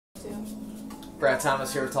Brad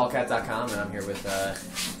Thomas here with tallcat.com, and I'm here with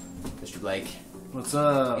Mr. Blake. What's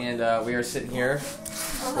up? And we are sitting here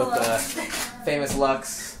with the famous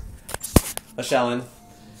Lux Painting.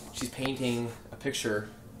 She's painting a picture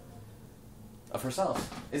of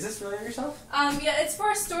herself. Is this really of yourself? Yeah, it's for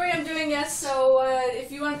a story I'm doing, yes, so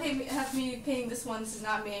if you want to have me painting this one, this is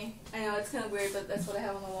not me. I know, it's kind of weird, but that's what I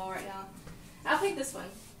have on the wall right now. I'll paint this one.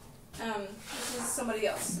 This is somebody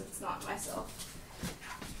else, it's not myself.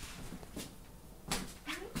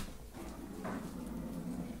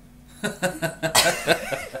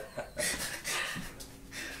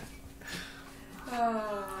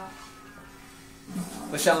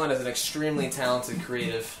 Michelle is an extremely talented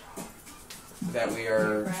creative that we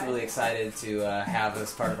are truly excited to have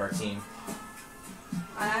as part of our team.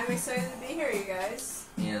 I'm excited to be here, you guys.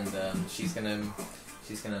 And she's gonna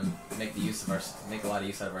make a lot of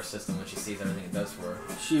use out of our system when she sees everything it does for her.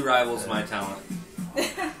 She rivals my talent.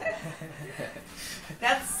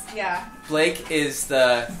 That's, yeah. Blake is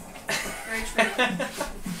the... Very true.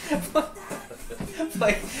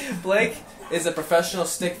 Blake is a professional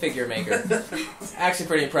stick figure maker. It's actually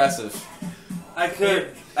pretty impressive. I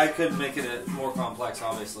could make it more complex,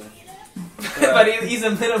 obviously. But he's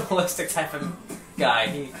a minimalistic type of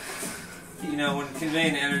guy. You know, when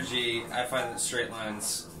conveying energy, I find that straight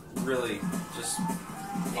lines really just...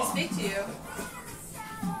 They speak to you.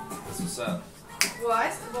 That's what's up. Well,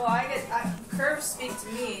 curves speak to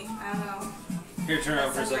me. I don't know. Here, turn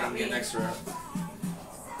around for a second and get next to her.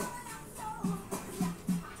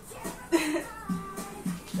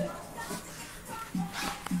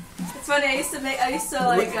 It's funny, I used to when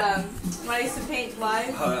I used to paint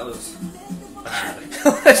live. Oh, that was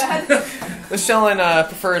bad. Michelle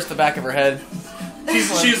prefers the back of her head.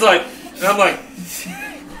 She's like, and I'm like,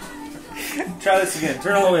 try this again.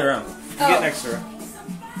 Turn all the way around. Get next to her.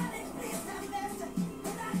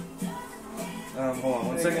 Hold on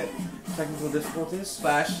one second. Technical difficulties.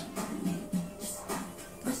 Splash.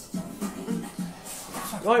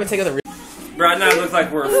 You want me to take other? Brad and I look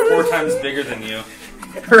like we're 4 times bigger than you.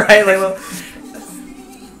 Right, like,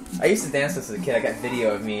 I used to dance this as a kid. I got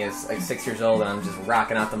video of me as like 6 years old, and I'm just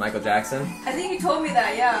rocking out to Michael Jackson. I think you told me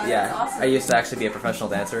that. Yeah. Yeah. That's awesome. I used to actually be a professional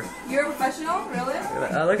dancer. You're a professional, really?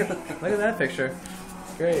 Look at that picture.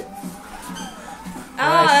 It's great.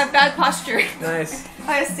 I have bad posture. Nice.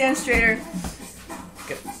 I gotta stand straighter.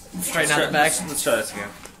 Straighten out the back. Let's try this again.